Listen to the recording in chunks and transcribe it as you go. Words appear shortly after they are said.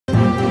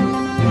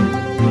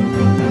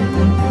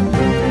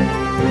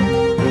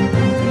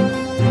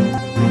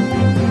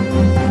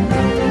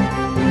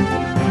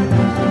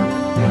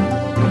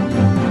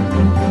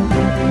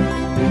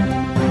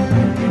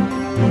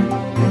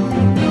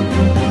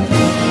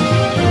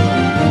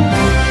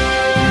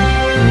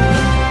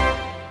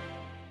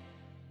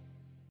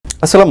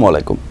আসসালামু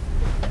আলাইকুম,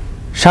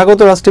 স্বাগত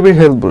রাজ টিভির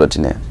হেলথ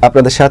বুলেটিনে।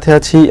 আপনাদের সাথে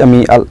আছি আমি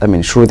আল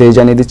আমিন। শুরুতেই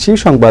জানিয়ে দিচ্ছি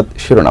সংবাদ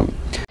শিরোনাম।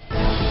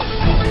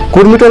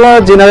 কুর্মিটোলা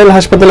জেনারেল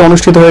হাসপাতালে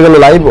অনুষ্ঠিত হয়ে গেল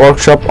লাইভ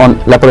ওয়ার্কশপ অন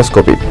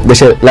ল্যাপারোস্কোপি।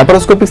 দেশের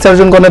ল্যাপারোস্কোপিক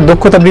সার্জনগণের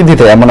দক্ষতা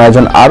বৃদ্ধিতে এমন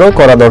আয়োজন আরও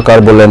করা দরকার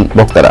বললেন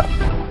বক্তারা।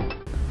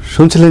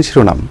 শুনছিলেন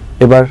শিরোনাম,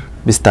 এবার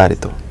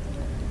বিস্তারিত।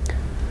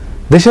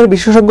 দেশের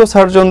বিশেষজ্ঞ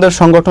সার্জনদের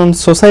সংগঠন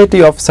society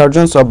of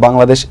surgeons of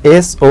Bangladesh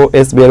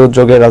SOSB-এর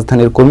উদ্যোগে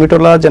রাজধানীর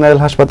কুর্মিটোলা জেনারেল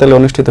হাসপাতালে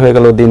অনুষ্ঠিত হয়ে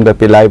গেল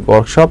দিনব্যাপী live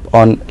workshop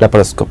on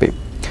laparoscopy.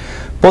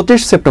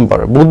 25 September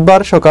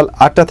বুধবার সকাল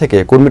 8টা থেকে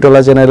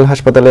কুর্মিটোলা জেনারেল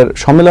হাসপাতালের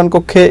সম্মেলন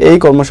কক্ষে এই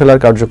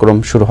কর্মশালার কার্যক্রম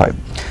শুরু হয়।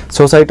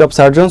 সোসাইটি অফ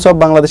সার্জনস অব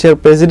বাংলাদেশের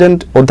প্রেসিডেন্ট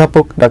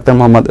অধ্যাপক ডাক্তার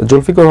মোহাম্মদ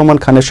জুলফিকুর রহমান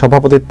খানের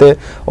সভাপতিত্বে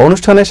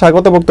অনুষ্ঠানে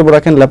স্বাগত বক্তব্য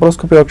রাখেন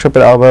ল্যাপারোস্কোপি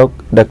ওয়ার্কশপের আহ্বায়ক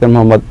ডাক্তার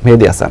মোহাম্মদ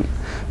মেহেদী হাসান।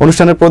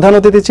 অনুষ্ঠানের প্রধান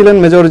অতিথি ছিলেন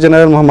মেজর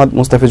জেনারেল মোহাম্মদ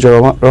মুস্তাফিজুর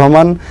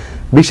রহমান।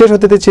 বিশেষ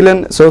অতিথি ছিলেন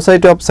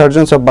society of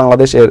surgeons of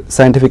Bangladesh এর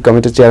সায়েন্টিফিক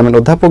কমিটির চেয়ারম্যান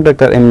অধ্যাপক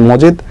ডাক্তার এম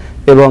মজিদ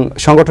এবং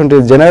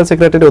সংগঠনটির জেনারেল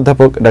সেক্রেটারি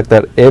অধ্যাপক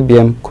ডাক্তার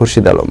ABM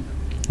খুরশিদ আলম।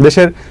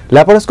 দেশের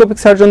ল্যাপারোস্কোপিক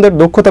সার্জনদের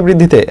দক্ষতা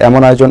বৃদ্ধিতে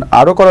এমন আয়োজন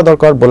আরও করা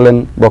দরকার বললেন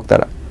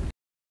বক্তারা।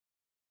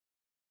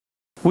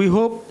 We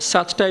hope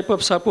such type of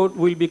support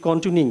will be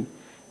continuing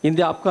in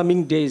the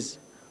upcoming days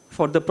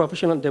for the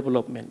professional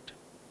development.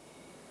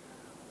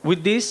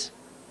 With this,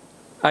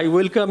 I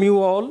welcome you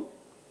all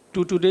to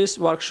today's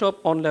workshop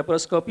on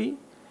laparoscopy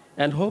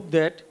and hope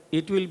that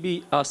it will be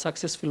a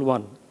successful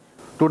one.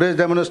 Today's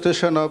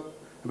demonstration of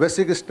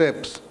basic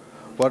steps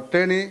for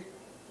training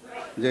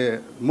the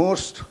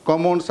most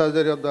common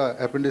surgery of the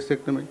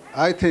appendicectomy.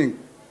 I think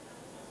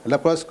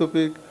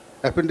laparoscopic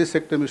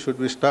appendicectomy should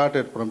be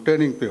started from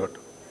training period.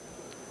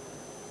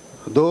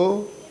 Though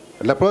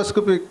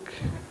laparoscopic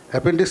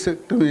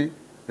appendicectomy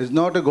is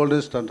not a gold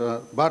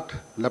standard, but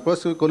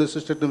laparoscopic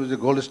cholecystectomy is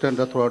a gold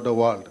standard throughout the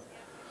world.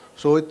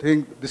 So I think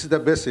this is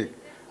the basic.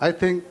 I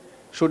think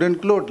should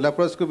include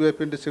laparoscopic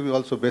appendicectomy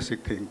also basic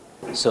thing.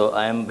 So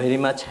I am very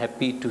much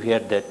happy to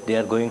hear that they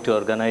are going to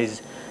organize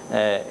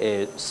a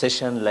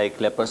session like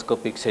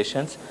laparoscopic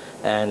sessions,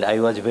 and I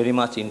was very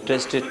much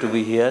interested to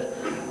be here,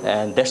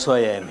 and that's why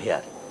I am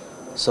here.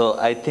 So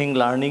I think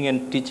learning and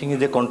teaching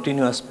is a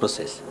continuous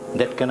process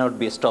that cannot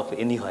be stopped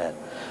anywhere.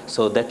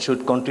 So that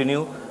should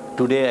continue.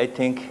 Today I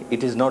think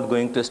it is not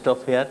going to stop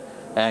here,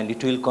 and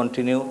it will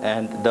continue,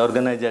 and the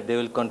organizer, they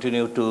will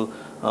continue to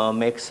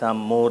make some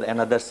more and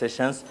other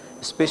sessions,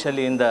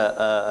 especially in the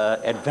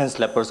advanced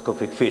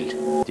laparoscopic field.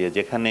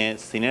 যেখানে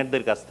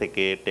সিনিয়রদের কাছ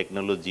থেকে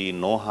technology,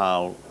 know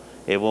how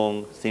এবং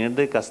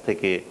সিনিয়রদের কাছ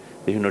থেকে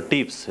বিভিন্ন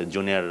tips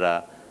জুনিয়ররা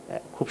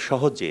খুব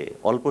সহজে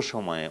অল্প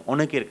সময়ে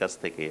অনেকের কাছ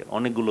থেকে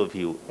অনেকগুলো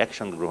ভিউ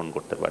একসঙ্গে গ্রহণ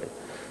করতে পারে।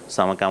 সো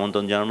আমাকে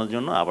আমন্ত্রণ জানানোর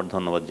জন্য আবার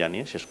ধন্যবাদ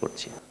জানিয়ে শেষ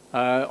করছি।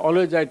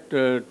 Always I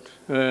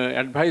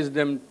advise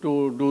them to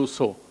do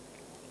so,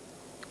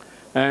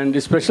 and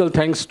special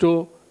thanks to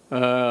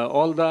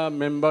all the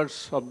members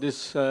of this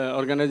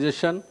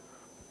organization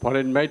for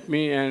invite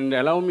me and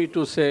allow me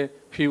to say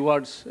few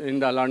words in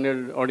the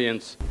learned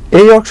audience.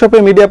 এই ওয়ার্কশপে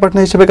media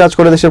partner হিসেবে কাজ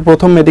করে দেশের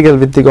প্রথম medical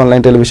ভিত্তিক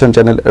online television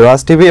channel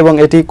রাজ TV, এবং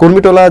এটি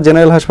কুর্মিটোলা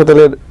জেনারেল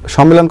হাসপাতালের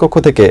সম্মেলন কক্ষ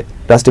থেকে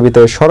রাজ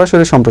টিভিতে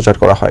সরাসরি সম্প্রচার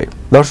করা হয়।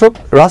 দর্শক,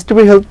 রাজ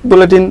টিভির হেলথ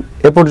বুলেটিন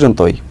এ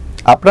পর্যন্তই।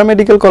 আপনার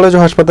মেডিকেল কলেজ ও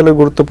হাসপাতালের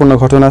গুরুত্বপূর্ণ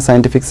ঘটনা,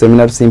 সায়েন্টিফিক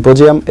সেমিনার,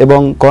 সিম্পোজিয়াম এবং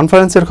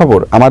কনফারেন্সের খবর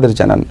আমাদের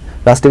জানান।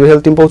 রাজ টিভির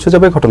হেলথ টিম পৌঁছে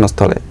যাবে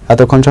ঘটনাস্থলে।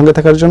 এতক্ষণ সঙ্গে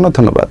থাকার জন্য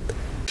ধন্যবাদ।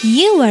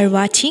 You are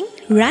watching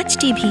Raj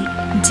TV,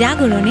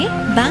 Jagorone,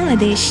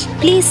 Bangladesh.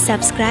 Please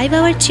subscribe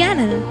our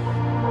channel.